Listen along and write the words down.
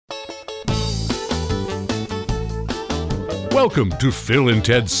Welcome to Phil and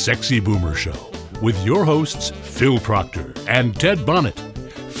Ted's Sexy Boomer Show with your hosts, Phil Proctor and Ted Bonnet.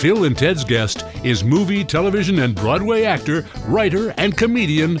 Phil and Ted's guest is movie, television, and Broadway actor, writer, and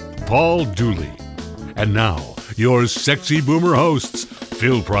comedian Paul Dooley. And now, your Sexy Boomer hosts,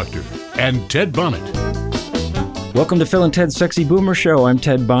 Phil Proctor and Ted Bonnet. Welcome to Phil and Ted's Sexy Boomer Show. I'm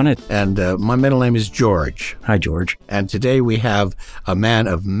Ted Bonnet. And my middle name is George. Hi, George. And today we have a man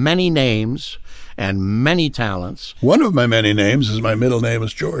of many names and many talents. One of my many names is my middle name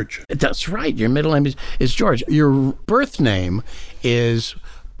is George. That's right. Your middle name is George. Your birth name is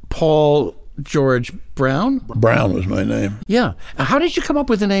Paul George Brown? Brown was my name. Yeah. How did you come up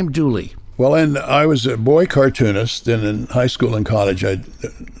with the name Dooley? Well, and I was a boy cartoonist, and in high school and college I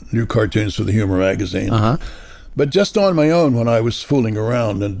drew cartoons for the Humor magazine. Uh-huh. But just on my own, when I was fooling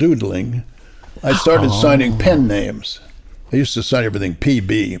around and doodling, I started signing pen names. I used to sign everything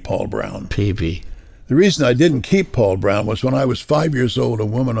PB, Paul Brown. PB. The reason I didn't keep Paul Brown was when I was 5 years old, a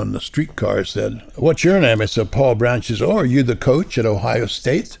woman on the streetcar said, "What's your name?" I said, "Paul Brown." She said, "Oh, are you the coach at Ohio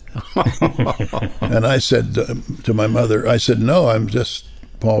State?" And I said to my mother, I said, "No, I'm just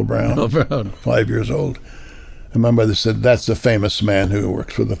Paul Brown, Paul Brown. 5 years old." And my mother said, "That's the famous man who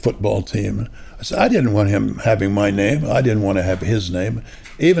works for the football team." I said, I didn't want him having my name. I didn't want to have his name.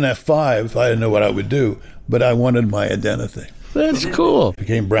 Even at 5, I didn't know what I would do, but I wanted my identity. That's cool.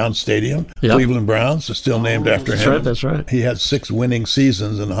 Became Brown Stadium. Yep. Cleveland Browns is still named after him. That's right. He had 6 winning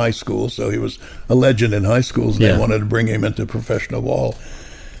seasons in high school, so he was a legend in high schools. And Yeah. They wanted to bring him into professional ball.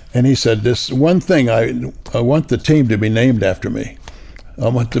 And he said, "This one thing, I want the team to be named after me. I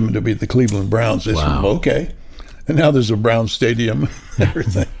want them to be the Cleveland Browns." I said, "Okay." And now there's a Brown Stadium,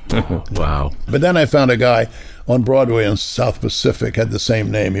 everything. Wow. But then I found a guy on Broadway in South Pacific had the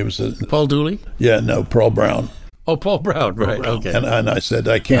same name. He was Paul Dooley? Paul Brown. Oh, Paul Brown, right. Okay. And I said,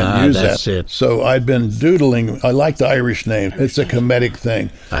 I can't use that's that. it. So I'd been doodling. I like the Irish name. It's a comedic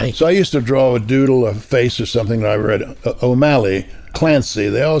thing. Aye. So I used to draw a doodle, a face or something that I read. O'Malley, Clancy,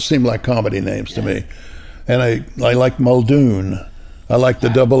 they all seem like comedy names to me. And I liked Muldoon. I liked the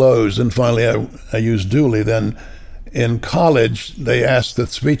double O's. And finally I used Dooley. Then in college, they asked the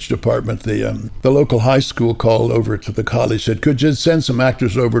speech department, the local high school called over to the college, said, "Could you send some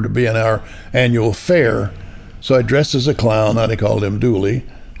actors over to be in our annual fair?" So I dressed as a clown, and I called him Dooley,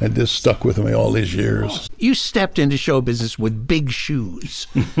 and this stuck with me all these years. You stepped into show business with big shoes.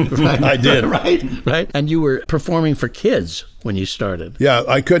 Right? I did. Right? And you were performing for kids when you started. Yeah,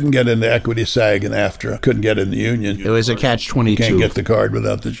 I couldn't get into Equity, SAG, and AFTRA. I couldn't get in the union. It was a catch-22. Can't get the card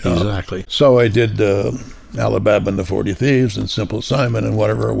without the job. Exactly. So I did Alabama and the 40 Thieves and Simple Simon and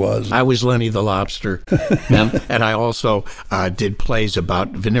whatever it was. I was Lenny the Lobster, and I also did plays about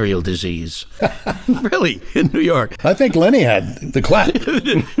venereal disease. Really, in New York. I think Lenny had the clap.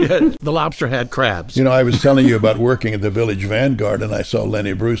 The Lobster had crabs. You know, I was telling you about working at the Village Vanguard, and I saw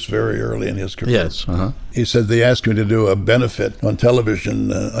Lenny Bruce very early in his career. Yes. Uh-huh. He said they asked me to do a benefit on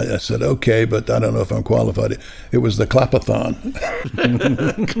television. I said, okay, but I don't know if I'm qualified. It was the Clapathon.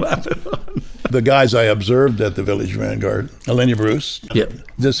 Clapathon. The guys I observed at the Village Vanguard, Lenny Bruce, Yep.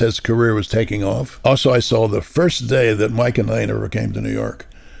 just his career was taking off. Also, I saw the first day that Mike and Lane ever came to New York.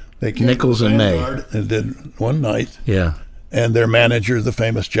 They came Nichols to the and May. Vanguard and did one night. Yeah. And their manager, the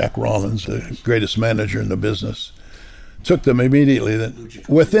famous Jack Rollins, the greatest manager in the business, took them immediately.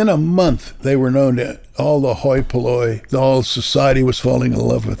 Within a month, they were known to all the hoi polloi. The whole society was falling in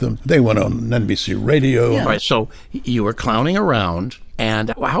love with them. They went on NBC Radio. All right, so you were clowning around,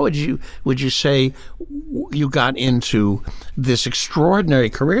 and how would you say you got into this extraordinary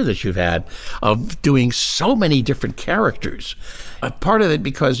career that you've had of doing so many different characters? Part of it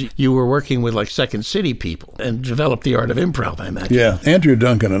because you were working with like Second City people and developed the art of improv, I imagine. Yeah, Andrew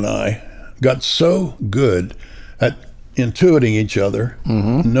Duncan and I got so good at intuiting each other,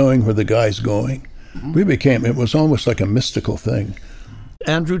 knowing where the guy's going. It was almost like a mystical thing.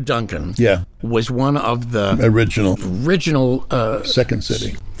 Andrew Duncan Yeah. was one of the Original Second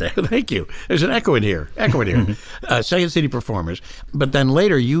City. Thank you. There's an echo in here. Second City performers. But then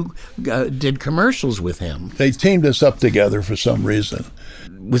later you did commercials with him. They teamed us up together for some reason.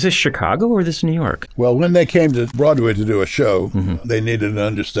 Was this Chicago or this New York? Well, when they came to Broadway to do a show, they needed an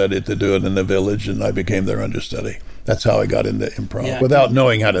understudy to do it in the Village, and I became their understudy. That's how I got into improv, without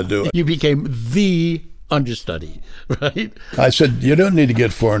knowing how to do it. You became the understudy, right? I said, you don't need to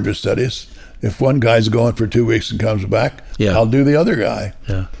get 4 understudies. If one guy's going for 2 weeks and comes back, I'll do the other guy.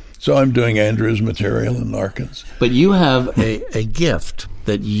 Yeah. So I'm doing Andrew's material and Larkin's. But you have a gift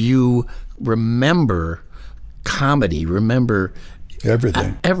that you remember comedy, remember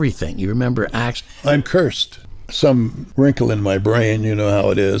Everything. everything. You remember acts. I'm cursed. some wrinkle in my brain. You know how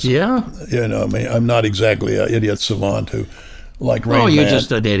it is. Yeah. You know, I mean, I'm not exactly an idiot savant who, like Rain Oh, you're Man.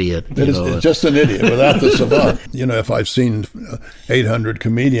 just an idiot. It's just an idiot without the savant. You know, if I've seen 800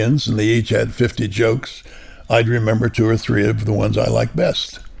 comedians and they each had 50 jokes, I'd remember 2 or 3 of the ones I like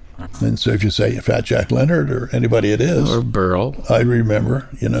best. And so if you say Fat Jack Leonard or anybody it is, Or Burl. I'd remember,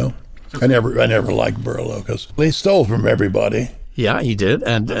 you know. I never liked Burl because he stole from everybody. Yeah, he did.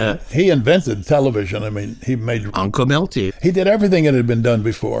 And He invented television. I mean, he made, Uncle Milty. he did everything that had been done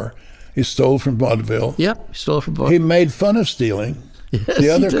before. He stole from vaudeville. Yep, he stole from both. He made fun of stealing. Yes, The he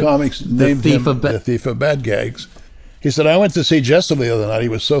other did. comics named Thief him of Ba- the Thief of Bad Gags. He said, I went to see Jessup the other night. He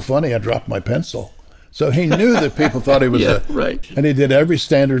was so funny, I dropped my pencil. So he knew that people thought he was Yeah, right. And he did every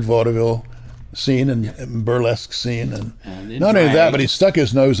standard vaudeville scene and burlesque scene. And in not only that, drag. but he stuck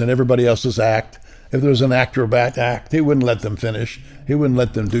his nose in everybody else's act. If there was an acrobat act, he wouldn't let them finish. He wouldn't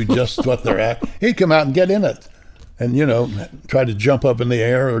let them do just what their act. He'd come out and get in it and, you know, try to jump up in the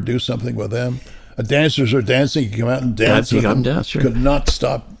air or do something with them. Dancers are dancing. He'd come out and dance Yeah, with he'd come them. down, sure. Could not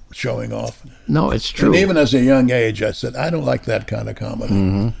stop showing off. No, it's true. And even as a young age, I said, I don't like that kind of comedy.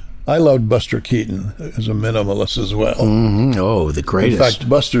 Mm-hmm. I loved Buster Keaton as a minimalist as well. Oh, the In greatest. fact,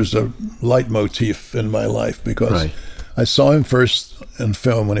 Buster's a leitmotif in my life because Right. I saw him first in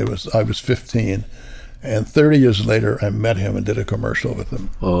film when I was 15. And 30 years later, I met him and did a commercial with him.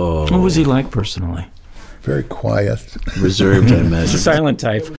 What was he like personally? Very quiet. Reserved, I imagine. Silent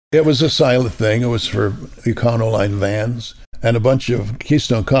type. It was a silent thing. It was for Econoline vans. And a bunch of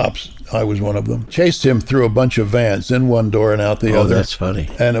Keystone Cops, I was one of them, chased him through a bunch of vans, in one door and out the Oh, other. that's funny.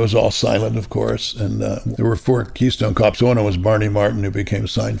 And it was all silent, of course. And there were 4 Keystone Cops. One was Barney Martin, who became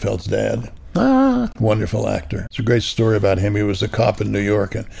Seinfeld's dad. Wonderful actor. It's a great story about him. He was a cop in New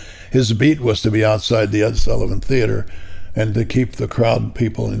York, and his beat was to be outside the Ed Sullivan Theater and to keep the crowd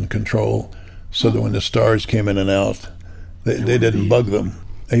people in control so that when the stars came in and out, they didn't bug them.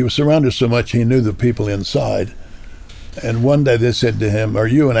 He was surrounded so much he knew the people inside. And one day they said to him, "Are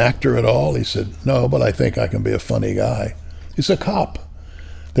you an actor at all?" He said, "No, but I think I can be a funny guy." He's a cop.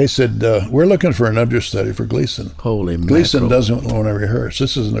 They said, "We're looking for an understudy for Gleason." Holy Gleason mackerel. doesn't want to rehearse.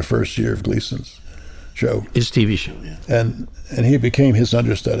 This isn't the first year of Gleason's show. His TV show, yeah. And he became his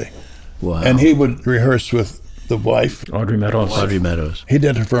understudy. Wow. And he would rehearse with the wife. Audrey Meadows. Audrey Meadows. He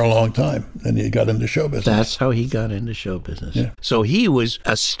did it for a long time, and he got into show business. That's how he got into show business. Yeah. So he was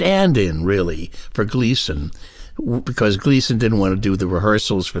a stand-in, really, for Gleason, because Gleason didn't want to do the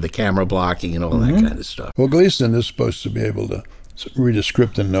rehearsals for the camera blocking and all that kind of stuff. Well, Gleason is supposed to be able to read a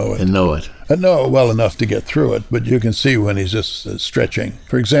script and know it. And know it. And know it well enough to get through it, but you can see when he's just stretching.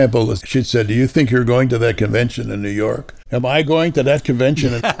 For example, she'd said, "Do you think you're going to that convention in New York?" "Am I going to that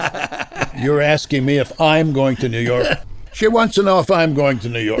convention?" You're asking me if I'm going to New York. She wants to know if I'm going to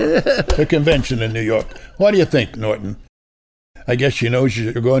New York, the convention in New York. What do you think, Norton? I guess she knows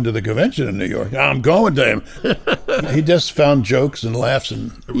you're going to the convention in New York. I'm going to him. He just found jokes and laughs.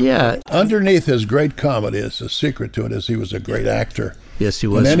 And Yeah. underneath his great comedy, is a secret to it, is he was a great actor. Yes, he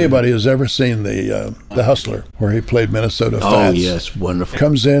was. And anybody who's ever seen the Hustler, where he played Minnesota Oh, Fats, yes. Wonderful.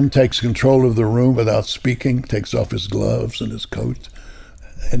 comes in, takes control of the room without speaking, takes off his gloves and his coat,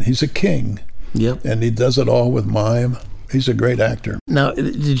 and he's a king. Yep. And he does it all with mime. He's a great actor. Now,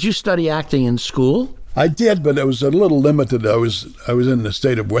 did you study acting in school? I did, but it was a little limited. I was in the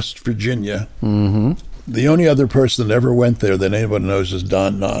state of West Virginia. Mm-hmm. The only other person that ever went there that anybody knows is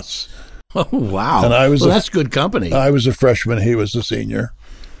Don Knotts. Oh, wow. And I was well, a- that's good company. I was a freshman, he was a senior,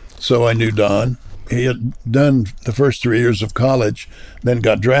 so I knew Don. He had done the first 3 years of college, then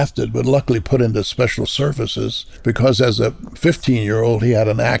got drafted, but luckily put into special services because as a 15-year-old, he had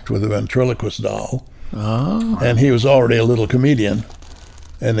an act with a ventriloquist doll. Oh. And he was already a little comedian.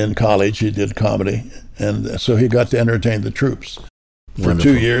 And in college, he did comedy. And so he got to entertain the troops for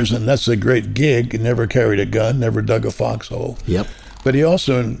Wonderful. 2 years, and that's a great gig. He never carried a gun, never dug a foxhole. Yep. But he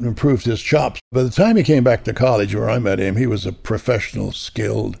also improved his chops. By the time he came back to college, where I met him, he was a professional,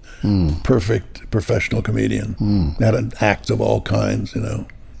 skilled, perfect professional comedian. Had an act of all kinds, you know.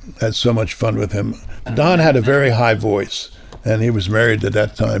 Had so much fun with him. Don had a very high voice, and he was married at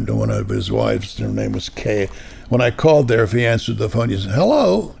that time to one of his wives. Her name was Kay. When I called there, if he answered the phone, he said,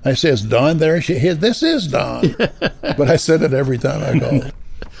 "Hello." I said, "Is Don there?" She said, "This is Don." But I said it every time I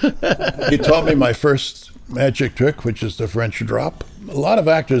called. He taught me my first magic trick, which is the French drop. A lot of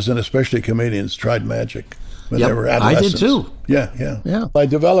actors, and especially comedians, tried magic when Yep, they were I did adolescents. too. Yeah. I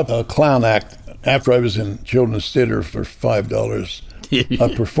developed a clown act after I was in children's theater for $5 a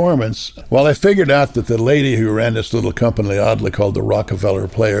performance. Well, I figured out that the lady who ran this little company, oddly called the Rockefeller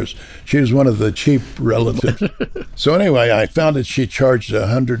Players, she was one of the cheap relatives. So anyway, I found that she charged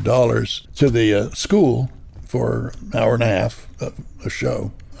 $100 to the school for an hour and a half, a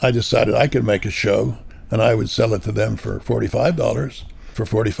show. I decided I could make a show, and I would sell it to them for $45 for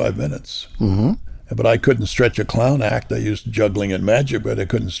 45 minutes. Mm-hmm. But I couldn't stretch a clown act. I used juggling and magic, but I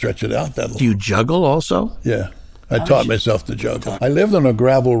couldn't stretch it out that long. Do you juggle also? Yeah. I taught myself to juggle. I lived on a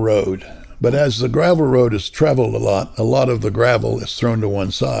gravel road, but as the gravel road is traveled a lot of the gravel is thrown to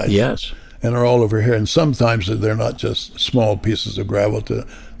one side. Yes. And are all over here. And sometimes they're not just small pieces of gravel,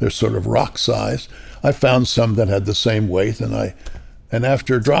 they're sort of rock size. I found some that had the same weight, and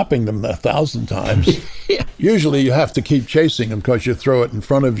after dropping them 1,000 times, usually you have to keep chasing them because you throw it in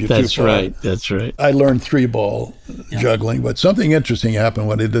front of you too far. That's right. I learned 3-ball juggling, but something interesting happened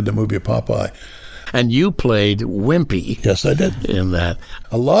when I did the movie Popeye. And you played Wimpy. Yes, I did. In that.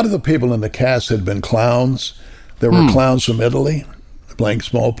 A lot of the people in the cast had been clowns. There were clowns from Italy playing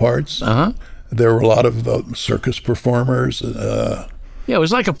small parts. Uh-huh. There were a lot of circus performers. Yeah, it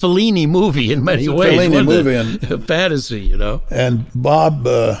was like a Fellini movie in many ways. Fellini movie a fantasy, you know. And Bob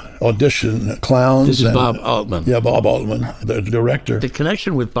auditioned clowns. This is Bob Altman. Yeah, Bob Altman, the director. The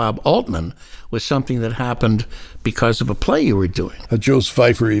connection with Bob Altman was something that happened because of a play you were doing. A Jules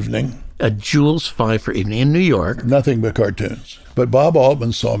Pfeiffer evening. A Jules Pfeiffer evening in New York. Nothing but cartoons. But Bob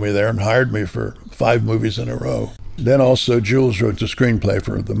Altman saw me there and hired me for 5 movies in a row. Then also Jules wrote the screenplay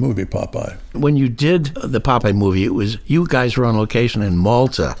for the movie Popeye. When you did the Popeye movie, it was you guys were on location in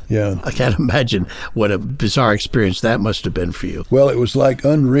Malta. Yeah. I can't imagine what a bizarre experience that must have been for you. Well, it was like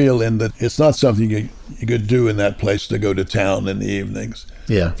unreal in that it's not something you could do in that place to go to town in the evenings.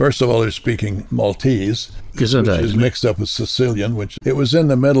 Yeah. First of all, they're speaking Maltese, which is mixed up with Sicilian, which it was in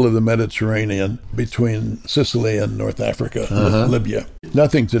the middle of the Mediterranean between Sicily and North Africa, Libya.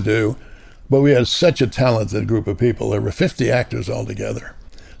 Nothing to do. But we had such a talented group of people. There were 50 actors altogether,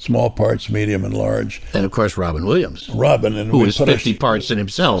 small parts, medium, and large. And of course, Robin Williams. And who was 50 parts in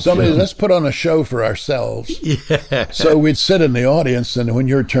himself. Let's put on a show for ourselves. Yeah. So we'd sit in the audience, and when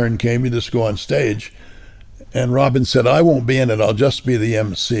your turn came, you just go on stage. And Robin said, I won't be in it, I'll just be the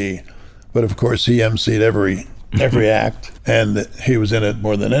MC. But of course, he MC'd every act, and he was in it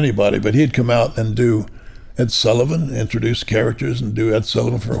more than anybody. But he'd come out and do Ed Sullivan, introduce characters and do Ed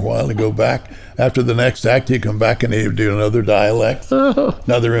Sullivan for a while and go back. After the next act, he'd come back and he'd do another dialect,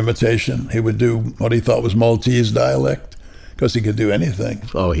 another imitation. He would do what he thought was Maltese dialect because he could do anything.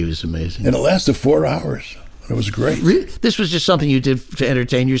 Oh, he was amazing. And it lasted 4 hours. It was great. This was just something you did to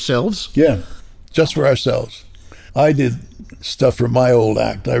entertain yourselves? Yeah, just for ourselves. I did stuff for my old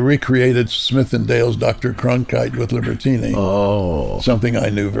act. I recreated Smith and Dale's Dr. Cronkite with Libertini. Oh. Something I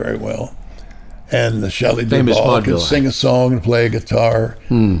knew very well. And Shelley Duvall could sing a song and play a guitar.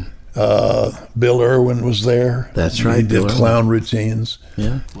 Bill Irwin was there. That's right. He did clown routines.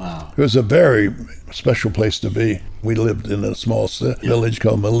 Yeah. Wow. It was a very special place to be. We lived in a small village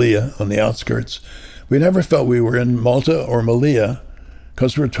called Malia on the outskirts. We never felt we were in Malta or Malia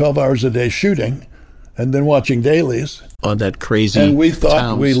because we were 12 hours a day shooting and then watching dailies. On that crazy And we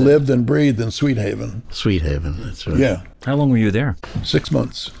thought we lived and breathed in Sweet Haven. Sweet Haven, that's right. Yeah. How long were you there? 6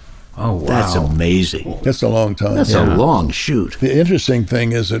 months. Oh, wow. That's amazing. That's a long time. That's a long shoot. The interesting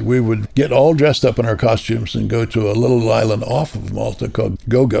thing is that we would get all dressed up in our costumes and go to a little island off of Malta called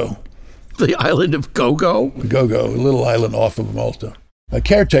Gogo. The island of Gogo? Gogo, a little island off of Malta. A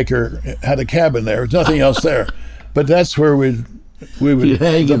caretaker had a cabin there. There's nothing else there. But that's where we would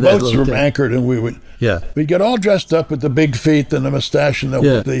the boats were anchored and we'd get all dressed up with the big feet and the mustache and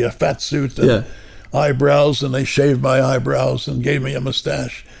the fat suit and eyebrows, and they shaved my eyebrows and gave me a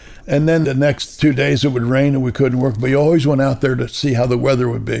mustache. And then the next 2 days it would rain and we couldn't work. But you always went out there to see how the weather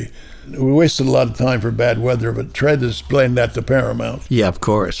would be. We wasted a lot of time for bad weather, but Tread is playing that to Paramount. Yeah, of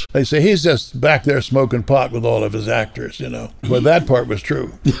course. They say he's just back there smoking pot with all of his actors, you know. But that part was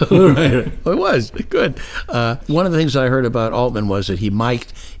true. Right. It was. Good. One of the things I heard about Altman was that he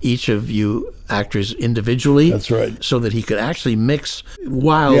mic'd each of you actors individually. That's right. So that he could actually mix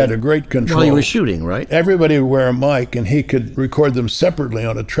while... He had a great control. While you were shooting, right? Everybody would wear a mic, and he could record them separately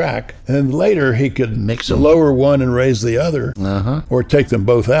on a track. And then later he could mix them. Lower one and raise the other, or take them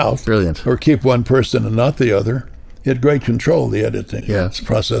both out. Brilliant. Or keep one person and not the other. He had great control of the editing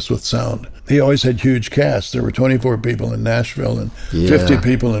process with sound. He always had huge casts. There were 24 people in Nashville and 50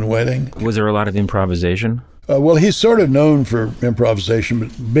 people in Wedding. Was there a lot of improvisation? Well, he's sort of known for improvisation,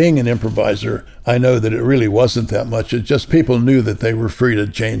 but being an improviser, I know that it really wasn't that much. It just people knew that they were free to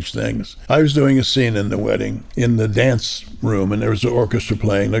change things. I was doing a scene in the Wedding in the dance room, and there was an orchestra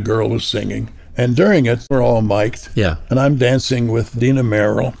playing. The girl was singing. And during it, we're all mic'd. Yeah. And I'm dancing with Dina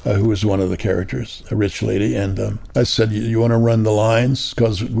Merrill, who was one of the characters, a rich lady. And I said, you want to run the lines?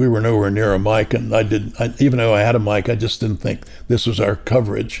 Because we were nowhere near a mic. And even though I had a mic, I just didn't think this was our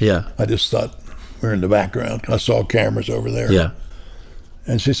coverage. Yeah. I just thought we're in the background. I saw cameras over there. Yeah.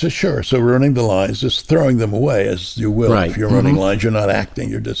 And she said, sure. So we're running the lines, just throwing them away as you will. Right. If you're running lines, you're not acting.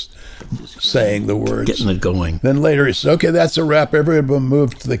 You're just saying the words. Getting it going. Then later he said, okay, that's a wrap. Everyone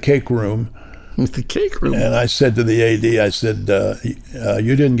moved to the cake room. The cake room. And I said to the AD, I said,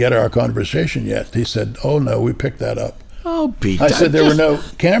 you didn't get our conversation yet. He said, oh, no, we picked that up. Oh, Pete. I said there were no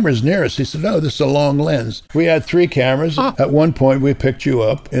cameras near us. He said, no, this is a long lens. We had 3 cameras. At one point, we picked you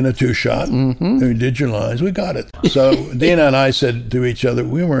up in a 2-shot. And we did your lines. We got it. So Dina and I said to each other,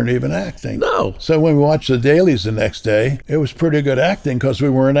 we weren't even acting. No. So when we watched the dailies the next day, it was pretty good acting because we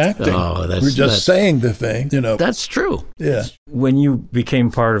weren't acting. Oh, we were just saying the thing, That's true. Yeah. When you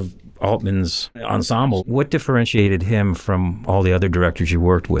became part of Altman's ensemble, what differentiated him from all the other directors you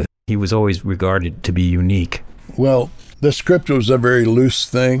worked with? He was always regarded to be unique. Well, the script was a very loose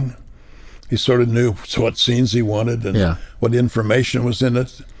thing. He sort of knew what scenes he wanted and what information was in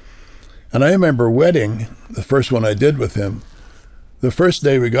it. And I remember Wedding, the first one I did with him, the first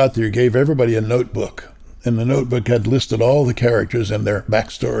day we got there, he gave everybody a notebook. And the notebook had listed all the characters and their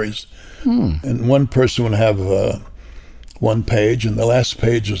backstories. And one person would have one page, and the last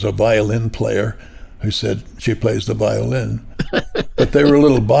page was a violin player who said she plays the violin. But they were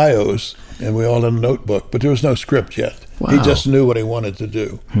little bios, and we all had a notebook, but there was no script yet. Wow. He just knew what he wanted to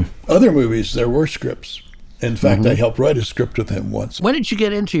do. Other movies, there were scripts. In fact, I helped write a script with him once. When did you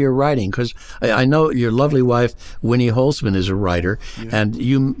get into your writing? Because I know your lovely wife, Winnie Holzman, is a writer, and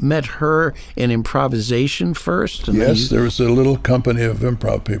you met her in improvisation first? And Yes, there was a little company of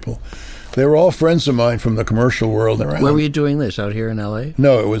improv people. They were all friends of mine from the commercial world around. Where were you doing this? Out here in L.A.?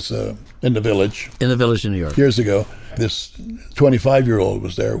 No, it was in the Village. In the Village in New York. Years ago, this 25-year-old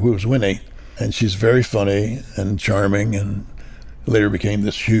was there who was Winnie, and she's very funny and charming and later became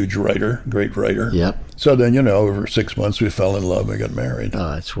this huge writer, great writer. Yep. So then, over 6 months we fell in love and got married.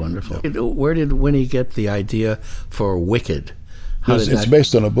 Oh, that's wonderful. Where did Winnie get the idea for Wicked? It's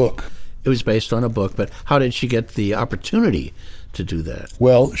based on a book. It was based on a book, but how did she get the opportunity to do that?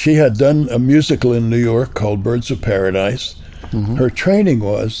 Well, she had done a musical in New York called Birds of Paradise. Her training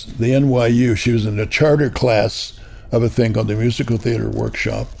was the NYU. She was in a charter class of a thing called the Musical Theater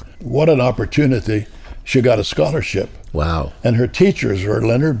Workshop. What an opportunity. She got a scholarship. Wow. And her teachers were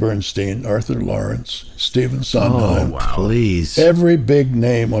Leonard Bernstein, Arthur Lawrence, Stephen Sondheim. Oh, wow. Please. Every big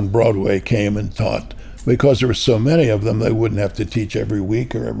name on Broadway came and taught. Because there were so many of them, they wouldn't have to teach every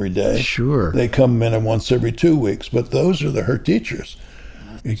week or every day. Sure. They come in once every 2 weeks. But those are her teachers.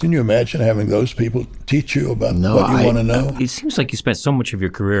 Can you imagine having those people teach you about what you want to know? It seems like you spent so much of your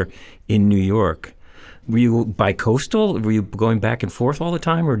career in New York. Were you bi-coastal? Were you going back and forth all the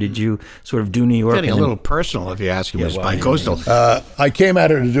time, or did you sort of do New York? Getting a little personal if you ask him. Bi-coastal. I came out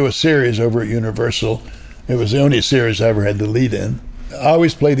here to do a series over at Universal. It was the only series I ever had the lead in. I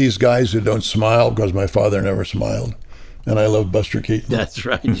always play these guys who don't smile because my father never smiled. And I love Buster Keaton. That's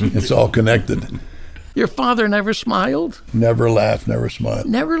right. It's all connected. Your father never smiled? Never laughed, never smiled.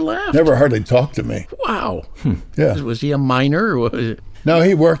 Never laughed? Never hardly talked to me. Wow. Yeah. Was he a miner? Or was it... No,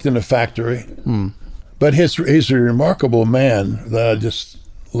 he worked in a factory. But he's a remarkable man that I just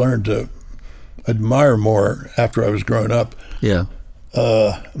learned to admire more after I was growing up. Yeah.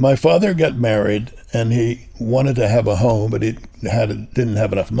 My father got married, and he wanted to have a home, but he didn't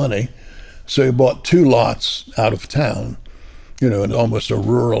have enough money. So he bought 2 lots out of town, in almost a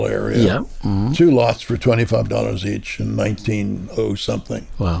rural area. Yeah. 2 lots for $25 each in 1900-something.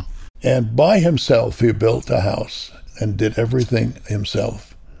 Wow. And by himself, he built a house and did everything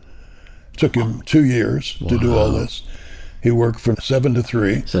himself. Took him 2 years to do all this. He worked from 7 to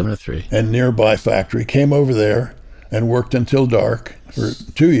 3. 7 to 3. And nearby factory, came over there and worked until dark for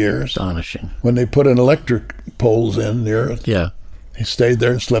 2 years. Astonishing. When they put an electric poles in near it, Yeah. he stayed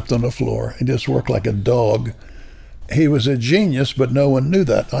there and slept on the floor. He just worked like a dog. He was a genius, but no one knew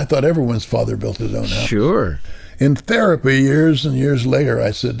that. I thought everyone's father built his own house. Sure. In therapy, years and years later,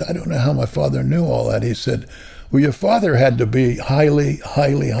 I said, I don't know how my father knew all that. He said, well, your father had to be highly,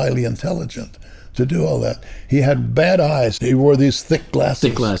 highly, highly intelligent to do all that. He had bad eyes. He wore these thick glasses.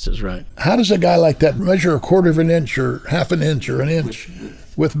 Thick glasses, right. How does a guy like that measure a quarter of an inch or half an inch or an inch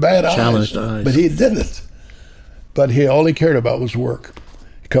with bad Challenged eyes. But he did it. But all he cared about was work.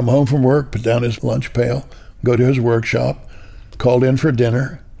 He'd come home from work, put down his lunch pail, go to his workshop, called in for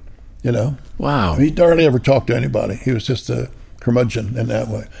dinner, Wow. He hardly ever talked to anybody. He was just a curmudgeon in that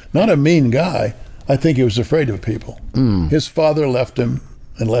way. Not a mean guy. I think he was afraid of people. His father left him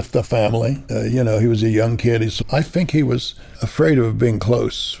and left the family. He was a young kid. I think he was afraid of being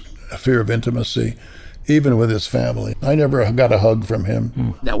close, a fear of intimacy, even with his family. I never got a hug from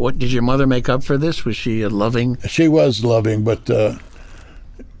him. Now, what did your mother make up for this? Was she a loving? She was loving, but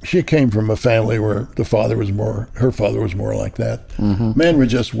she came from a family where her father was more like that. Mm-hmm. Men were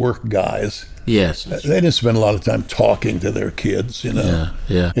just work guys. Yes. They didn't spend a lot of time talking to their kids, you know. Yeah,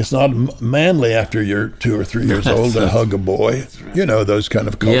 yeah. It's not manly after you're 2 or 3 years old to hug a boy. You know, those kind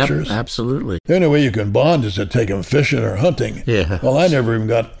of cultures. Yep, absolutely. The only way you can bond is to take them fishing or hunting. Yeah. Well, I never even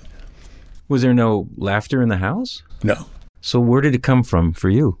got, Was there no laughter in the house? no. So where did it come from for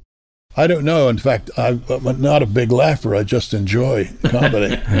you? I don't know. In fact, I'm not a big laugher. I just enjoy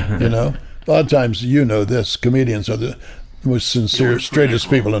comedy, you know. A lot of times, you know this, comedians are the most sincere, straightest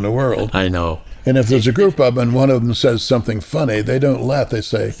people in the world. I know. And if there's a group of them and one of them says something funny, they don't laugh. They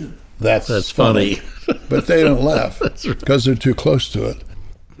say, that's funny. But they don't laugh because they're too close to it.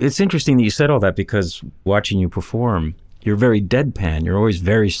 It's interesting that you said all that because watching you perform, you're very deadpan. You're always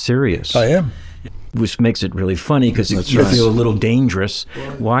very serious. I am. Which makes it really funny because you right. feel a little dangerous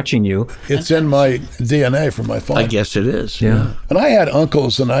watching you. It's in my DNA from my father. I guess it is. Yeah. And I had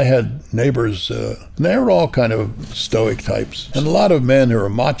uncles and I had neighbors, and they were all kind of stoic types. And a lot of men who are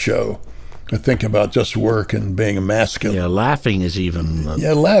macho who think about just work and being masculine. Yeah, laughing is even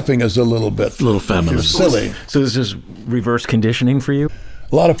Yeah, laughing is a little bit feminine. silly. So this is reverse conditioning for you?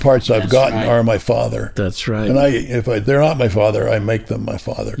 A lot of parts I've gotten are my father. That's right. And if they're not my father, I make them my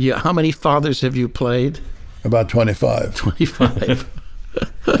father. Yeah, how many fathers have you played? About 25. 25.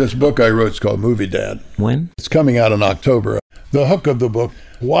 This book I wrote is called Movie Dad. When? It's coming out in October. The hook of the book,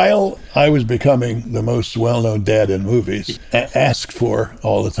 while I was becoming the most well-known dad in movies, asked for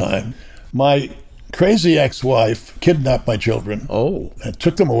all the time, my crazy ex-wife kidnapped my children. Oh. And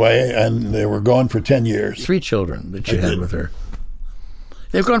took them away, and they were gone for 10 years. 3 children that you had with her.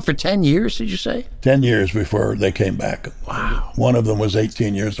 They've gone for 10 years, did you say? 10 years before they came back. Wow. One of them was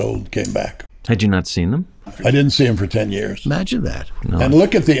 18 years old, came back. Had you not seen them? I didn't see him for 10 years. Imagine that. No. And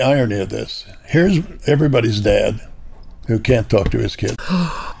look at the irony of this. Here's everybody's dad who can't talk to his kid.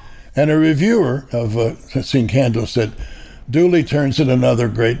 And a reviewer of Seen Candle said, Dooley turns in another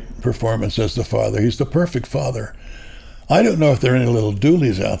great performance as the father. He's the perfect father. I don't know if there are any little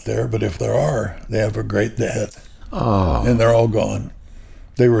Dooleys out there, but if there are, they have a great dad. Oh. And they're all gone.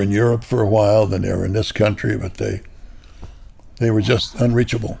 They were in Europe for a while, then they were in this country, but they were just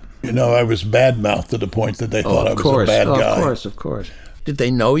unreachable. You know, I was bad-mouthed to the point that they thought I was a bad guy. Of course. Did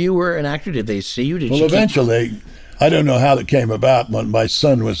they know you were an actor? Did they see you? Well, eventually, I don't know how it came about. When my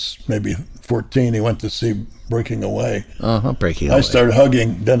son was maybe 14, he went to see Breaking Away. Breaking Away. I started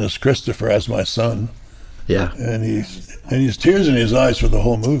hugging Dennis Christopher as my son, Yeah. and he's tears in his eyes for the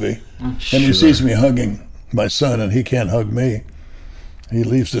whole movie. And he sees me hugging my son, and he can't hug me. He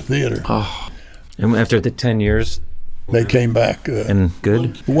leaves the theater. And after the 10 years, They came back. and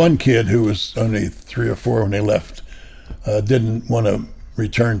good? One kid who was only 3 or 4 when they left didn't want to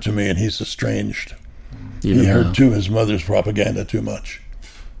return to me, and he's estranged. He heard his mother's propaganda too much,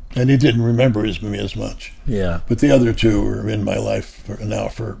 and he didn't remember me as much. Yeah. But the other 2 are in my life now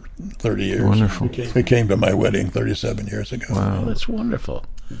for 30 years. Wonderful. They came to my wedding 37 years ago. Oh, that's wonderful.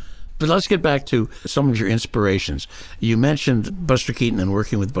 But let's get back to some of your inspirations. You mentioned Buster Keaton and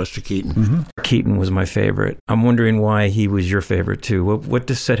working with Buster Keaton. Mm-hmm. Keaton was my favorite. I'm wondering why he was your favorite too. What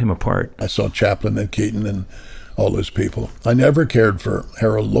just set him apart? I saw Chaplin and Keaton and all those people. I never cared for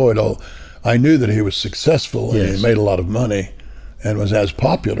Harold Lloyd. I knew that he was successful and he made a lot of money and was as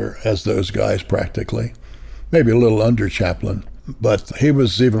popular as those guys practically. Maybe a little under Chaplin, but he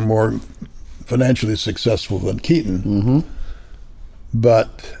was even more financially successful than Keaton. Mm-hmm.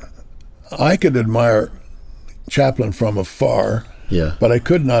 But I could admire Chaplin from afar, but I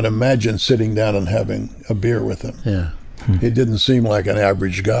could not imagine sitting down and having a beer with him. Yeah. He didn't seem like an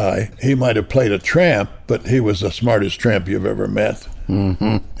average guy. He might have played a tramp, but he was the smartest tramp you've ever met.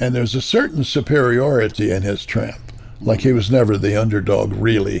 Mm-hmm. And there's a certain superiority in his tramp. Like he was never the underdog,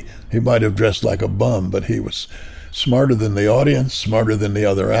 really. He might have dressed like a bum, but he was smarter than the audience, smarter than the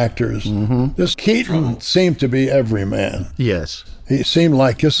other actors. Mm-hmm. This Keaton seemed to be every man. Yes. He seemed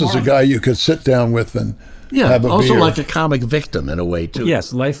like this is a guy you could sit down with and have a also beer. like a comic victim in a way, too.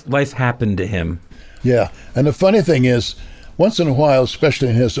 Yes, life happened to him. Yeah, and the funny thing is, once in a while, especially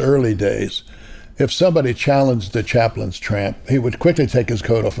in his early days, if somebody challenged the Chaplin's tramp, he would quickly take his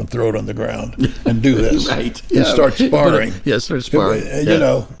coat off and throw it on the ground and do this. Right. And start sparring. Start sparring. You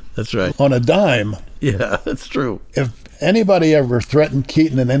know, That's right. on a dime. Yeah, that's true. If anybody ever threatened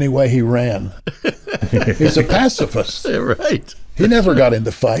Keaton in any way, he ran. He's a pacifist. Right. He never got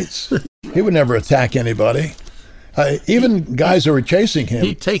into fights. He would never attack anybody. Even guys who were chasing him.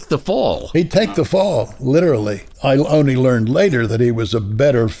 He'd take the fall. He'd take the fall, literally. I only learned later that he was a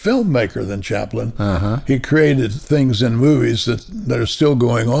better filmmaker than Chaplin. He created things in movies that are still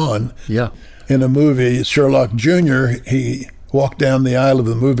going on. Yeah. In a movie, Sherlock Jr., he walked down the aisle of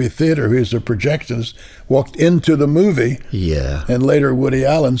the movie theater. He was a projectionist, walked into the movie. Yeah. And later Woody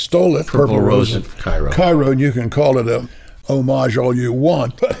Allen stole it. Purple Rose of Cairo. Cairo, and you can call it a homage all you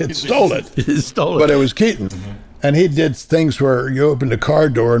want, but it stole it. It stole it. But it was Keaton. And he did things where you opened a car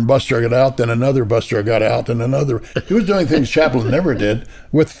door and Buster got out, then another Buster got out, and another. He was doing things Chaplin never did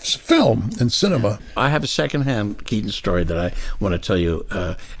with film and cinema. I have a secondhand Keaton story that I want to tell you,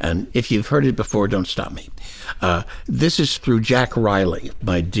 and if you've heard it before, don't stop me. This is through Jack Riley,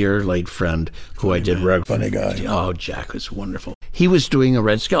 my dear late friend, who I did Funny guy. Oh, Jack was wonderful. He was doing a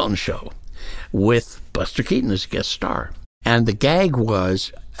Red Skelton show with Buster Keaton as a guest star. And the gag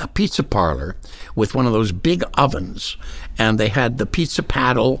was a pizza parlor with one of those big ovens, and they had the pizza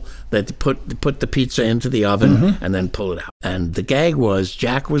paddle that put the pizza into the oven and then pull it out. And the gag was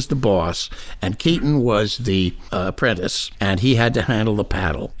Jack was the boss and Keaton was the apprentice, and he had to handle the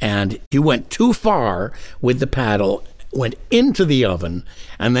paddle. And he went too far with the paddle, went into the oven,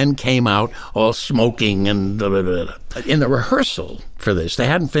 and then came out all smoking and blah, blah, blah. In the rehearsal for this, they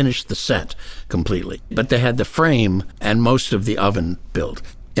hadn't finished the set completely, but they had the frame and most of the oven built.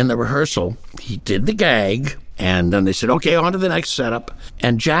 In the rehearsal, he did the gag, and then they said, okay, on to the next setup.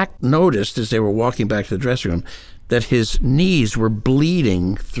 And Jack noticed as they were walking back to the dressing room that his knees were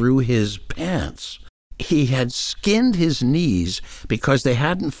bleeding through his pants. He had skinned his knees because they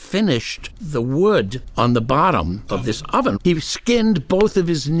hadn't finished the wood on the bottom of this oven. He skinned both of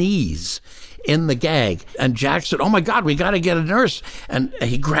his knees in the gag. And Jack said, oh my God, we got to get a nurse. And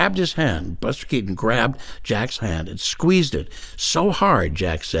he grabbed his hand. Buster Keaton grabbed Jack's hand and squeezed it so hard,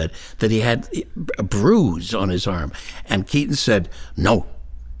 Jack said, that he had a bruise on his arm. And Keaton said, no,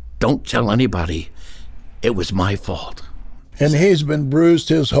 don't tell anybody. It was my fault. And he's been bruised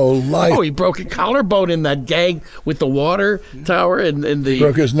his whole life. Oh, he broke a collarbone in that gag with the water tower and the...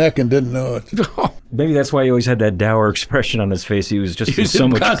 Broke his neck and didn't know it. Maybe that's why he always had that dour expression on his face. He was just in so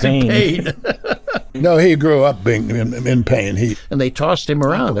much pain. No, he grew up being in pain. And they tossed him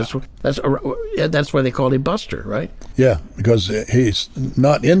around. That's why they called him Buster, right? Yeah, because he's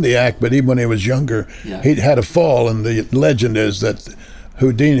not in the act, but even when he was younger, he had a fall. And the legend is that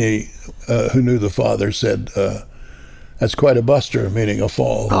Houdini, who knew the father, said... that's quite a buster, meaning a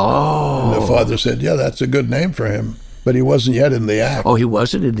fall. Oh. And the father said, yeah, that's a good name for him. But he wasn't yet in the act. Oh, he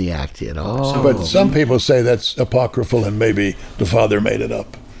wasn't in the act yet. Oh. But some people say that's apocryphal and maybe the father made it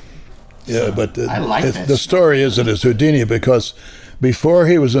up. Yeah, but I like that. The story is that it's Houdini because before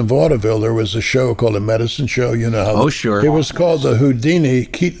he was in vaudeville, there was a show called a medicine show. You know how? Oh, sure. It was called the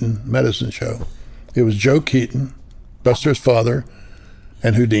Houdini-Keaton Medicine Show. It was Joe Keaton, Buster's father,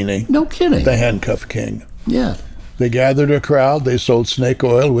 and Houdini. No kidding. The handcuff king. Yeah. They gathered a crowd. They sold snake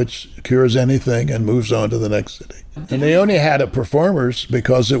oil, which cures anything and moves on to the next city. And they only had performers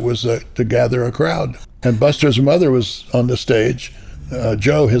because it was to gather a crowd. And Buster's mother was on the stage.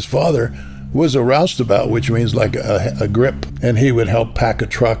 Joe, his father, was a roustabout, which means like a grip. And he would help pack a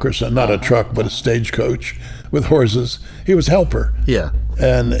truck or something, not a truck, but a stagecoach with horses. He was helper. Yeah.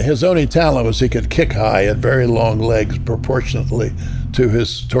 And his only talent was he could kick high at very long legs proportionately to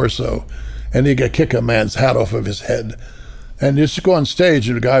his torso. And he could kick a man's hat off of his head. And you just go on stage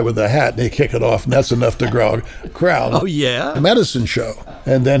and a guy with a hat and he kick it off, and that's enough to grow a crowd. Oh, yeah? A medicine show.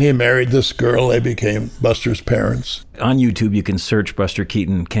 And then he married this girl. They became Buster's parents. On YouTube, you can search Buster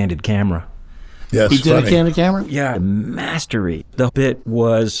Keaton Candid Camera. Yes, he did a Candid Camera? Yeah, mastery. The bit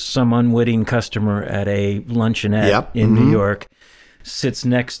was some unwitting customer at a luncheonette in New York sits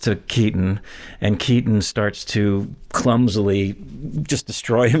next to Keaton, and Keaton starts to clumsily just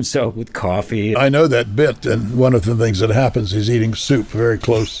destroy himself with coffee. I know that bit, and one of the things that happens, he's eating soup very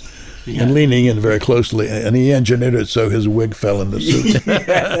close and leaning in very closely, and he engineered it so his wig fell in the soup.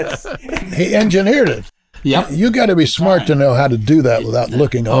 Yes. He engineered it. Yep. You got to be smart to know how to do that without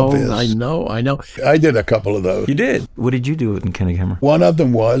looking obvious. Oh, I know. I did a couple of those. You did? What did you do in Candid Camera? One of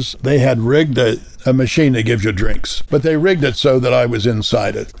them was they had rigged a machine that gives you drinks, but they rigged it so that I was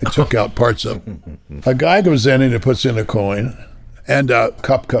inside it. It took out parts of it. A guy comes in and he puts in a coin, and a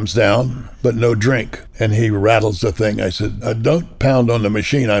cup comes down, but no drink. And he rattles the thing. I said, don't pound on the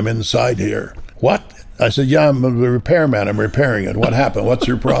machine. I'm inside here. What? I said, yeah, I'm a repairman. I'm repairing it. What happened? What's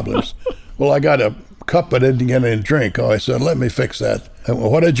your problems? Well, I got a cup, but I didn't get any drink. Oh, I said, let me fix that. And,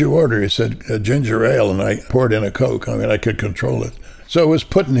 well, what did you order? He said, a ginger ale, and I poured in a Coke. I mean, I could control it. So it was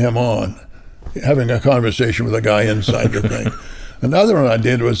putting him on, having a conversation with a guy inside the thing. Another one I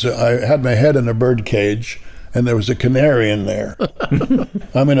did was I had my head in a bird cage, and there was a canary in there.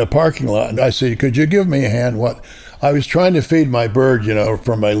 I'm in a parking lot, and I said, could you give me a hand? What? I was trying to feed my bird,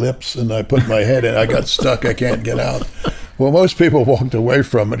 from my lips, and I put my head in. I got stuck. I can't get out. Well, most people walked away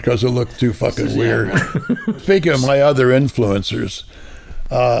from it because it looked too fucking weird. Speaking of my other influencers,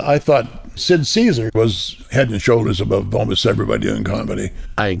 I thought Sid Caesar was head and shoulders above almost everybody doing comedy.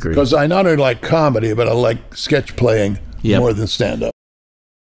 I agree. Because I not only like comedy, but I like sketch playing more than stand-up.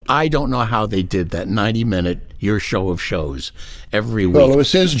 I don't know how they did that 90-minute Your Show of Shows every week. Well, it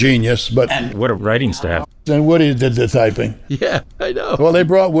was his genius, but... And what a writing staff. And Woody did the typing. Yeah, I know. Well, they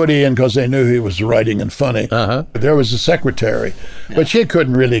brought Woody in because they knew he was writing and funny. There was a secretary, but she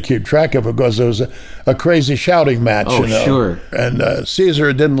couldn't really keep track of it because there was a crazy shouting match. Oh, sure. And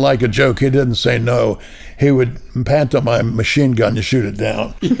Caesar didn't like a joke. He didn't say no. He would pantomime machine gun to shoot it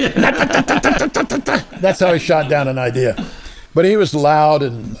down. That's how he shot down an idea. But he was loud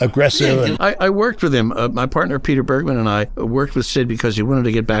and aggressive. And I worked with him. My partner, Peter Bergman, and I worked with Sid because he wanted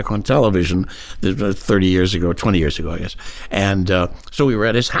to get back on television 30 years ago, 20 years ago, I guess. And so we were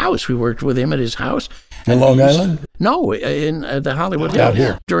at his house. We worked with him at his house. In Long Island? No, in the Hollywood Hills. Out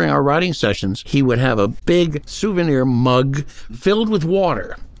here. During our writing sessions, he would have a big souvenir mug filled with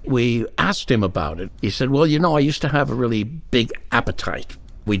water. We asked him about it. He said, well, I used to have a really big appetite.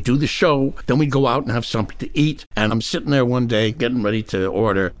 We'd do the show, then we'd go out and have something to eat. And I'm sitting there one day getting ready to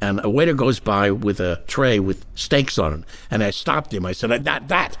order, and a waiter goes by with a tray with steaks on it. And I stopped him. I said,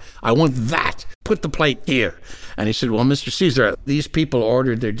 I want that. Put the plate here. And he said, well, Mr. Caesar, these people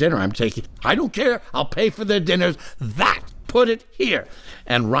ordered their dinner. I don't care. I'll pay for their dinners. That. Put it here.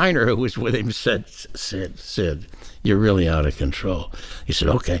 And Reiner, who was with him, said, Sid, you're really out of control. He said,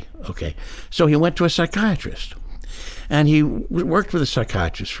 okay. So he went to a psychiatrist. And he worked with a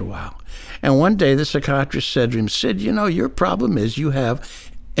psychiatrist for a while. And one day the psychiatrist said to him, Sid, your problem is you have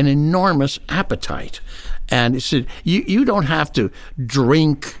an enormous appetite. And he said, you don't have to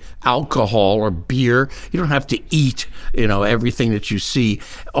drink alcohol or beer. You don't have to eat, everything that you see.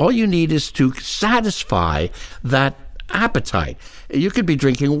 All you need is to satisfy that appetite. You could be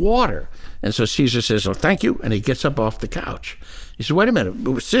drinking water. And so Caesar says, oh, thank you. And he gets up off the couch. He said, wait a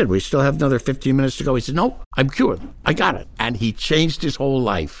minute, Sid, we still have another 15 minutes to go. He said, no, I'm cured. I got it. And he changed his whole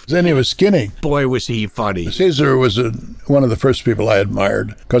life. Then he was skinny. Boy, was he funny. Caesar was one of the first people I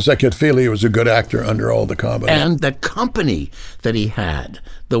admired because I could feel he was a good actor under all the comedy. And that company that he had,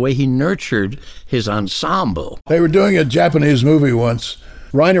 the way he nurtured his ensemble. They were doing a Japanese movie once.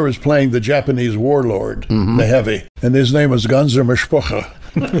 Reiner was playing the Japanese warlord, the heavy, and his name was Ganzer Mishpocha.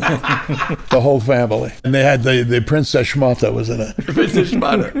 The whole family. And they had the Princess Schmata was in it. Princess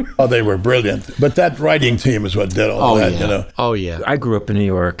Schmata. Oh, they were brilliant. But that writing team is what did all that, Oh, yeah. I grew up in New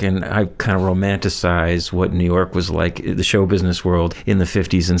York, and I kind of romanticize what New York was like, the show business world, in the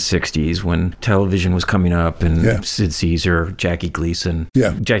 50s and 60s when television was coming up, and Sid Caesar, Jackie Gleason.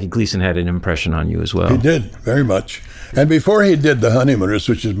 Yeah. Jackie Gleason had an impression on you as well. He did, very much. And before he did The Honeymooners,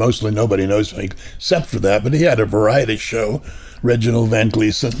 which is mostly nobody knows except for that, but he had a variety show. Reginald Van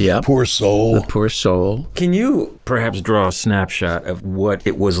Gleason, Poor Soul. The Poor Soul. Can you perhaps draw a snapshot of what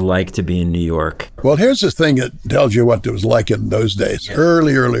it was like to be in New York? Well, here's the thing that tells you what it was like in those days.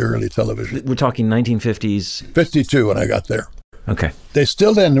 Early television. We're talking 1950s? 52 when I got there. Okay. They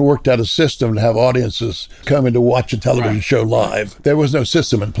still hadn't worked out a system to have audiences coming to watch a television show live. There was no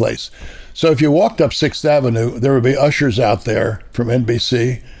system in place. So if you walked up 6th Avenue, there would be ushers out there from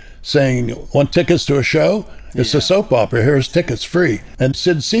NBC saying, want tickets to a show? It's a soap opera. Here's tickets free. And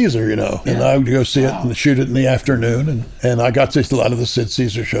Sid Caesar, and I would go see it and shoot it in the afternoon. And I got to see a lot of the Sid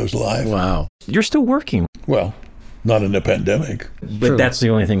Caesar shows live. Wow. You're still working. Well, not in the pandemic. But that's the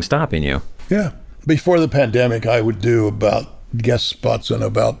only thing stopping you. Yeah. Before the pandemic, I would do about guest spots on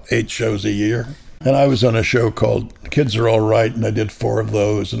about 8 shows a year. And I was on a show called Kids Are All Right, and I did 4 of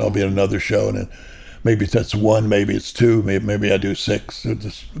those, and I'll be in another show, and maybe that's 1, maybe it's 2, maybe I do 6. It's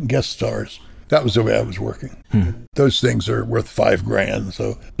just guest stars. That was the way I was working. Those things are worth $5,000,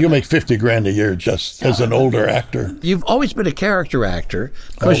 so you'll make $50,000 a year just as an older actor. You've always been a character actor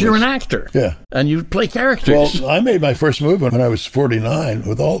because you're an actor. Yeah. And you play characters. Well, I made my first movie when I was 49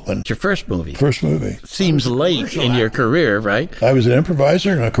 with Altman. It's your first movie. First movie. Seems late in your career, right? I was an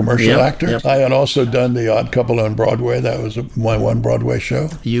improviser and a commercial actor. Yep. I had also done The Odd Couple on Broadway. That was my one Broadway show.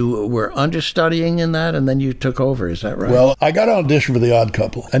 You were understudying in that, and then you took over. Is that right? Well, I got an audition for The Odd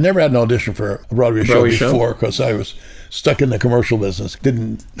Couple. I never had an audition for a Broadway show before because I was stuck in the commercial business.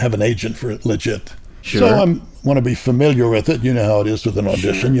 Didn't have an agent for it legit. Sure. So I want to be familiar with it. You know how it is with an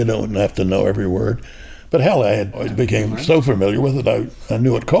audition. Sure. You don't have to know every word. But hell, I became so familiar with it, I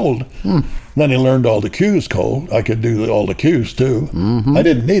knew it cold. Then I learned all the cues cold. I could do all the cues too. I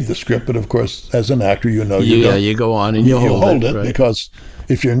didn't need the script, but of course, as an actor, you go on and you hold it, right? Because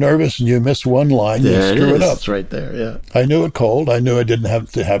if you're nervous and you miss one line, you screw it up. It's right there, yeah. I knew it cold. I knew I didn't have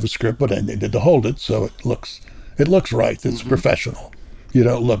to have a script, but I needed to hold it so it It looks right. It's professional. You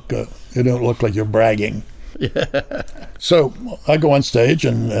don't look like you're bragging. So I go on stage,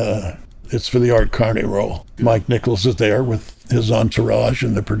 and it's for the Art Carney role. Mike Nichols is there with his entourage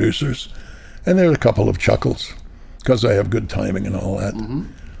and the producers, and there are a couple of chuckles because I have good timing and all that.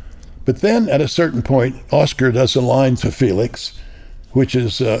 But then at a certain point, Oscar does a line to Felix, which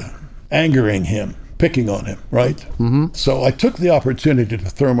is angering him, picking on him, right? So I took the opportunity to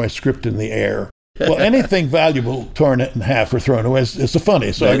throw my script in the air. Well, anything valuable torn it in half or thrown away is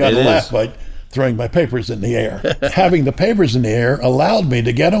funny, so I got to laugh by throwing my papers in the air. Having the papers in the air allowed me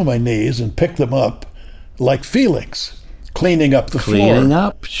to get on my knees and pick them up like Felix, cleaning up the floor.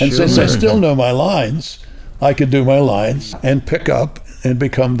 And since I still know my lines, I could do my lines and pick up and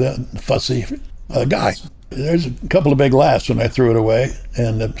become the fussy guy. There's a couple of big laughs when I threw it away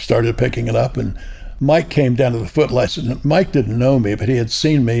and started picking it up. And Mike came down to the footlights. And Mike didn't know me, but he had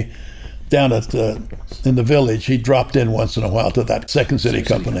seen me down in the Village. He dropped in once in a while to that Second City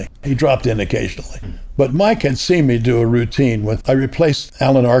company. He dropped in occasionally. But Mike had seen me do a routine I replaced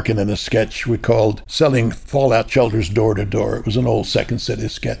Alan Arkin in a sketch we called Selling Fallout Shelters Door to Door. It was an old Second City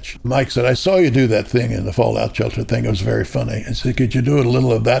sketch. Mike said, I saw you do that thing in the Fallout Shelter thing. It was very funny. I said, could you do a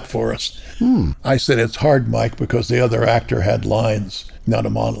little of that for us? I said, it's hard, Mike, because the other actor had lines, not a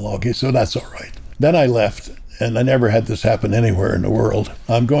monologue. He said, that's all right. Then I left. And I never had this happen anywhere in the world.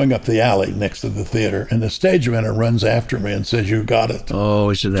 I'm going up the alley next to the theater, and the stage manager runs after me and says, you got it. Oh,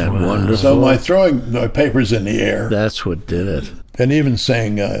 isn't that wonderful? So my throwing my papers in the air. That's what did it. And even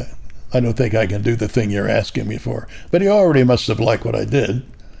saying, I don't think I can do the thing you're asking me for. But he already must have liked what I did.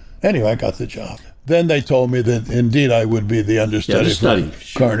 Anyway, I got the job. Then they told me that indeed I would be the understudy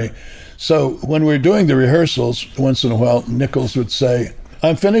for Carney. So when we were doing the rehearsals, once in a while, Nichols would say,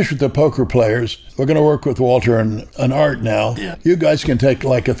 I'm finished with the poker players. We're going to work with Walter and Art now. Yeah. You guys can take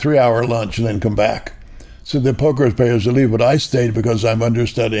like a 3-hour lunch and then come back. So the poker players will leave, but I stayed because I'm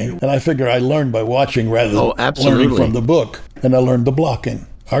understudying. And I figure I learned by watching rather than learning from the book. And I learned the blocking.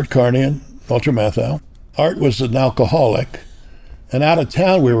 Art Carney and Walter Matthau. Art was an alcoholic. And out of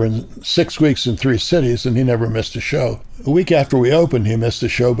town, we were in 6 weeks in 3 cities, and he never missed a show. A week after we opened, he missed a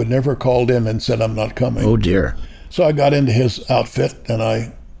show, but never called in and said, I'm not coming. Oh, dear. So I got into his outfit, and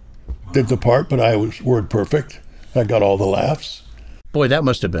I did the part, but I was word perfect. I got all the laughs. Boy, that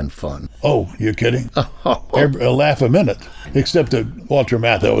must have been fun. Oh, you kidding? A laugh a minute. Except that Walter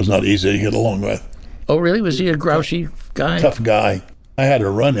Matthau was not easy to get along with. Oh, really? Was he a grouchy guy? Tough guy. I had a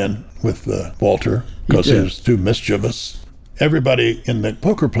run-in with Walter because he was too mischievous. Everybody in the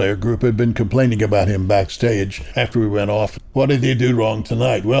poker player group had been complaining about him backstage after we went off. What did he do wrong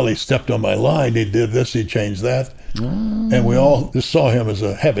tonight? Well, he stepped on my line. He did this. He changed that. And we all just saw him as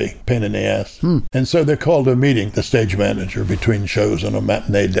a heavy pain in the ass. And so they called a meeting, the stage manager, between shows on a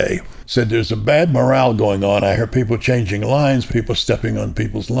matinee day. Said, there's a bad morale going on. I hear people changing lines, people stepping on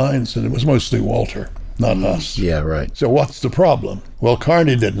people's lines. And it was mostly Walter, not us. Yeah, right. So what's the problem? Well,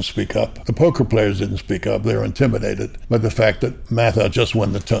 Carney didn't speak up. The poker players didn't speak up. They were intimidated by the fact that Matthau just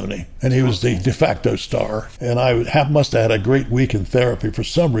won the Tony. And he was the de facto star. And I must have had a great week in therapy for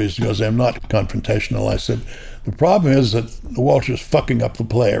some reason because I'm not confrontational. I said, the problem is that Walter's fucking up the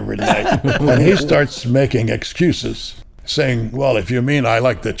play every night. And he starts making excuses, saying, well, if you mean I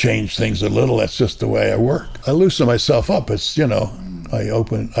like to change things a little, that's just the way I work. I loosen myself up. It's,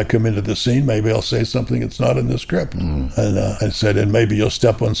 I come into the scene, maybe I'll say something that's not in the script. And I said, and maybe you'll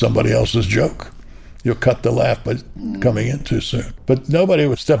step on somebody else's joke. You'll cut the laugh by coming in too soon. But nobody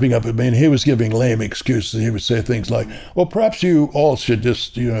was stepping up at me, and he was giving lame excuses. He would say things like, well, perhaps you all should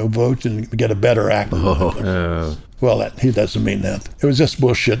just, vote and get a better actor. Well, he doesn't mean that. It was just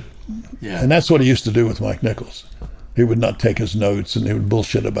bullshit. Yeah. And that's what he used to do with Mike Nichols. He would not take his notes, and he would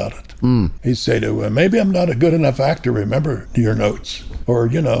bullshit about it. He'd say to him, maybe I'm not a good enough actor, remember your notes. Or,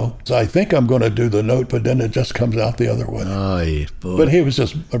 I think I'm going to do the note, but then it just comes out the other way. But he was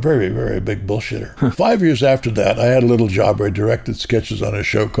just a very, very big bullshitter. 5 years after that, I had a little job where I directed sketches on a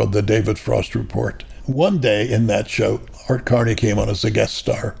show called The David Frost Report. One day in that show, Art Carney came on as a guest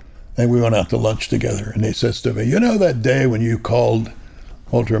star, and we went out to lunch together. And he says to me, that day when you called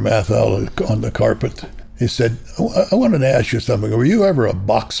Walter Matthau on the carpet? He said, I wanted to ask you something. Were you ever a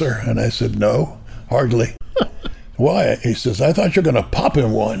boxer? And I said, no, hardly. Why? He says, I thought you were going to pop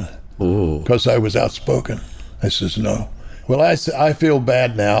him one because I was outspoken. I says, no. Well, I feel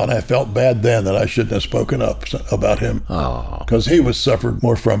bad now, and I felt bad then that I shouldn't have spoken up about him because he was suffered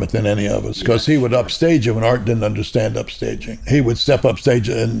more from it than any of us because he would upstage him, and Art didn't understand upstaging. He would step upstage,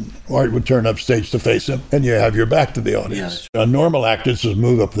 and Art would turn upstage to face him, and you have your back to the audience. A normal actor just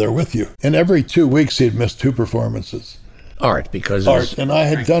move up there with you. And every 2 weeks, he'd miss 2 performances. Art, because Art. And I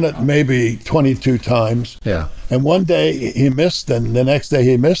had done it maybe 22 times. Yeah. And one day he missed, and the next day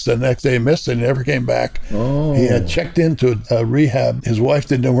he missed, and the next day he missed, and he never came back. Oh. He had checked into a rehab. His wife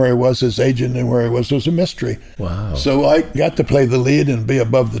didn't know where he was. His agent didn't know where he was. It was a mystery. Wow. So I got to play the lead and be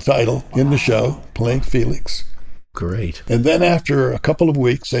above the title in the show, playing Felix. Great. And then after a couple of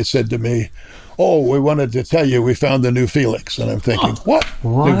weeks, they said to me, "Oh, we wanted to tell you we found the new Felix." And I'm thinking, what?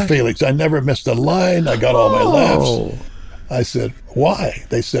 New Felix? I never missed a line. I got all my laughs. I said, why?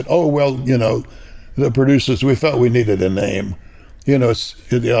 They said, "Oh, well, the producers, we felt we needed a name. It's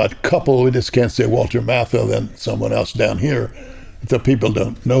the odd couple. We just can't say Walter Matthau, then someone else down here. The people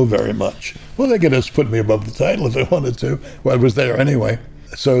don't know very much." Well, they could just put me above the title if they wanted to. Well, I was there anyway.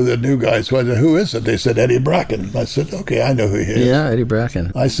 So the new guys said, "Who is it?" They said, "Eddie Bracken." I said, "Okay, I know who he is." Yeah, Eddie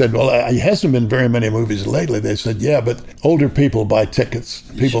Bracken. I said, "Well, he hasn't been very many movies lately." They said, "Yeah, but older people buy tickets.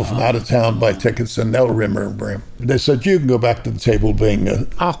 People from out of town buy tickets, and they'll remember him." They said, "You can go back to the table being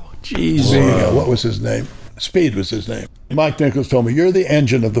Oh, jeez. what was his name? Speed was his name." Mike Nichols told me, "You're the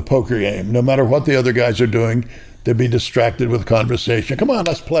engine of the poker game. No matter what the other guys are doing, they'll be distracted with conversation. Come on,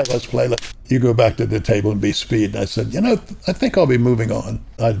 let's play. You go back to the table and be Speed." And I said, "I think I'll be moving on."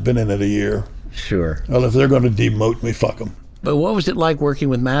 I'd been in it a year. Sure. Well, if they're going to demote me, fuck them. But what was it like working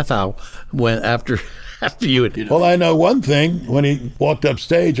with Matthau after you had... Well, I know one thing. When he walked up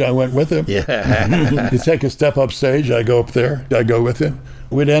stage, I went with him. Yeah. He'd take a step up stage, I go up there, I go with him.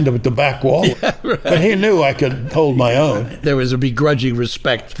 We'd end up at the back wall. Yeah, right. But he knew I could hold my own. There was a begrudging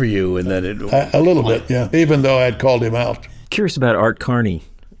respect for you, and then a little bit, yeah. Even though I had called him out. Curious about Art Carney,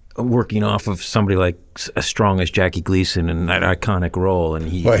 working off of somebody like as strong as Jackie Gleason in that iconic role, and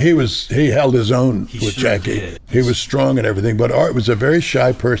he held his own with Jackie. He was strong and everything, but Art was a very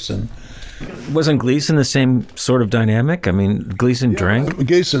shy person. Wasn't Gleason the same sort of dynamic? I mean, Gleason drank.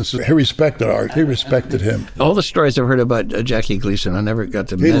 He respected Art. He respected him. All the stories I've heard about Jackie Gleason, I never got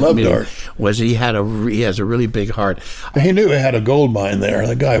to meet him. He loved Art. Was he has a really big heart. He knew he had a gold mine there.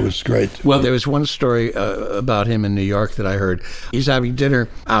 The guy was great. Well, there was one story about him in New York that I heard. He's having dinner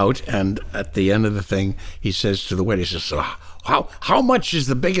out, and at the end of the thing, he says to the waiter, he says, "So how much is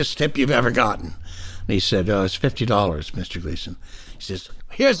the biggest tip you've ever gotten?" And he said, "It's $50, Mr. Gleason." He says,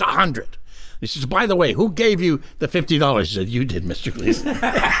 "Here's $100." He says, "By the way, who gave you the $50? He said, "You did, Mr. Gleason."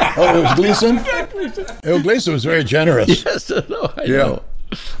 Oh, it was Gleason? Gleason was very generous. Yes, I know.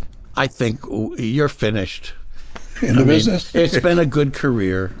 I think you're finished. In the business? It's been a good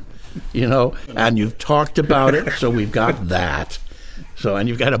career, and you've talked about it, so we've got that. So, and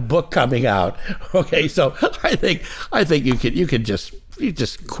you've got a book coming out. Okay, so I think you could just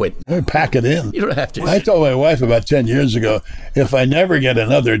quit. Pack it in. You don't have to. I told my wife about 10 years ago, if I never get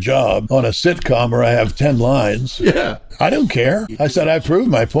another job on a sitcom or I have 10 lines, I don't care. I said, I proved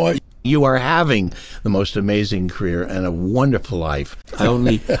my point. You are having the most amazing career and a wonderful life. I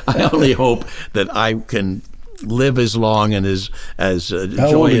only hope that I can live as long and as joyously.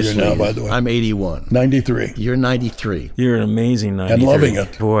 How old are you now, by the way? I'm 81. 93. You're 93. You're an amazing 93. And loving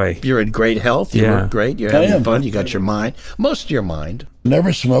it. Boy. You're in great health. You look great. You're having fun. You got your mind. Most of your mind.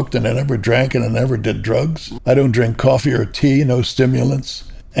 Never smoked and I never drank and I never did drugs. I don't drink coffee or tea, no stimulants.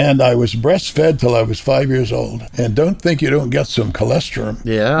 And I was breastfed till I was 5 years old. And don't think you don't get some cholesterol.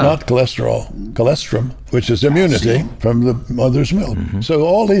 Yeah. Not cholesterol. Cholesterol, which is immunity from the mother's milk. Mm-hmm. So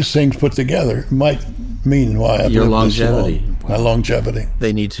all these things put together might mean why I've your lived longevity. This long. My longevity.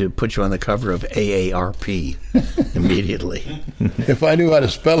 They need to put you on the cover of AARP immediately. If I knew how to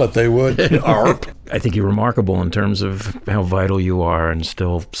spell it, they would. ARP. I think you're remarkable in terms of how vital you are and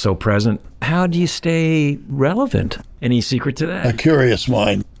still so present. How do you stay relevant? Any secret to that? A curious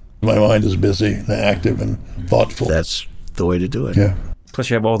mind. My mind is busy and active and thoughtful. That's the way to do it. Yeah. Plus,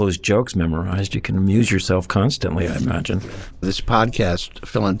 you have all those jokes memorized. You can amuse yourself constantly, I imagine. This podcast,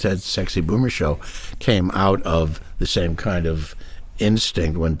 Phil and Ted's Sexy Boomer Show, came out of the same kind of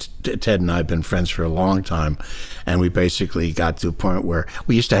instinct when Ted and I have been friends for a long time, and we basically got to a point where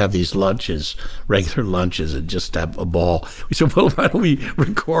we used to have these lunches, regular lunches, and just have a ball. We said, well, why don't we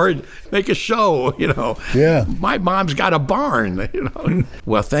record, make a show, Yeah. My mom's got a barn,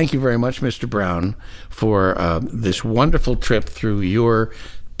 Well, thank you very much, Mr. Brown, for this wonderful trip through your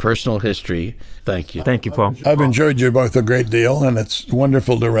personal history. Thank you. Thank you, Paul. I've enjoyed you both a great deal, and it's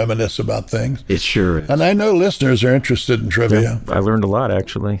wonderful to reminisce about things. It sure is. And I know listeners are interested in trivia. I learned a lot,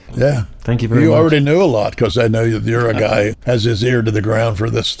 actually. Yeah. Thank you very much. You already knew a lot, because I know you're a guy who has his ear to the ground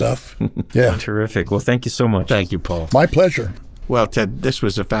for this stuff. Yeah. Terrific. Well, thank you so much. Thank you, Paul. My pleasure. Well, Ted, this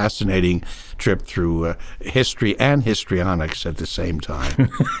was a fascinating trip through history and histrionics at the same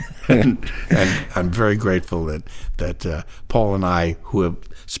time. and I'm very grateful that Paul and I, who have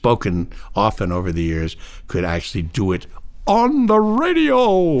spoken often over the years, could actually do it on the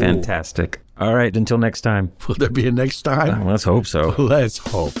radio. Fantastic. All right, until next time. Will there be a next time? Let's hope so. Let's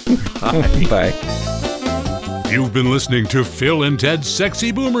hope. Bye. Bye. You've been listening to Phil and Ted's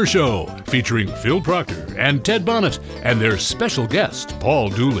Sexy Boomer Show, featuring Phil Proctor and Ted Bonnet and their special guest, Paul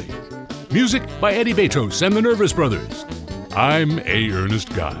Dooley. Music by Eddie Betos and the Nervous Brothers. I'm A.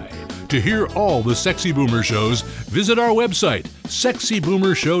 Ernest Guy. To hear all the Sexy Boomer shows, visit our website,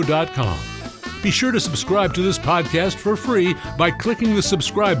 sexyboomershow.com. Be sure to subscribe to this podcast for free by clicking the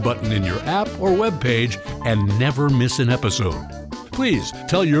subscribe button in your app or webpage and never miss an episode. Please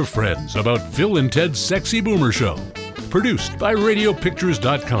tell your friends about Phil and Ted's Sexy Boomer Show. Produced by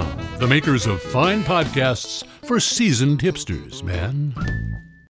RadioPictures.com, the makers of fine podcasts for seasoned hipsters, man.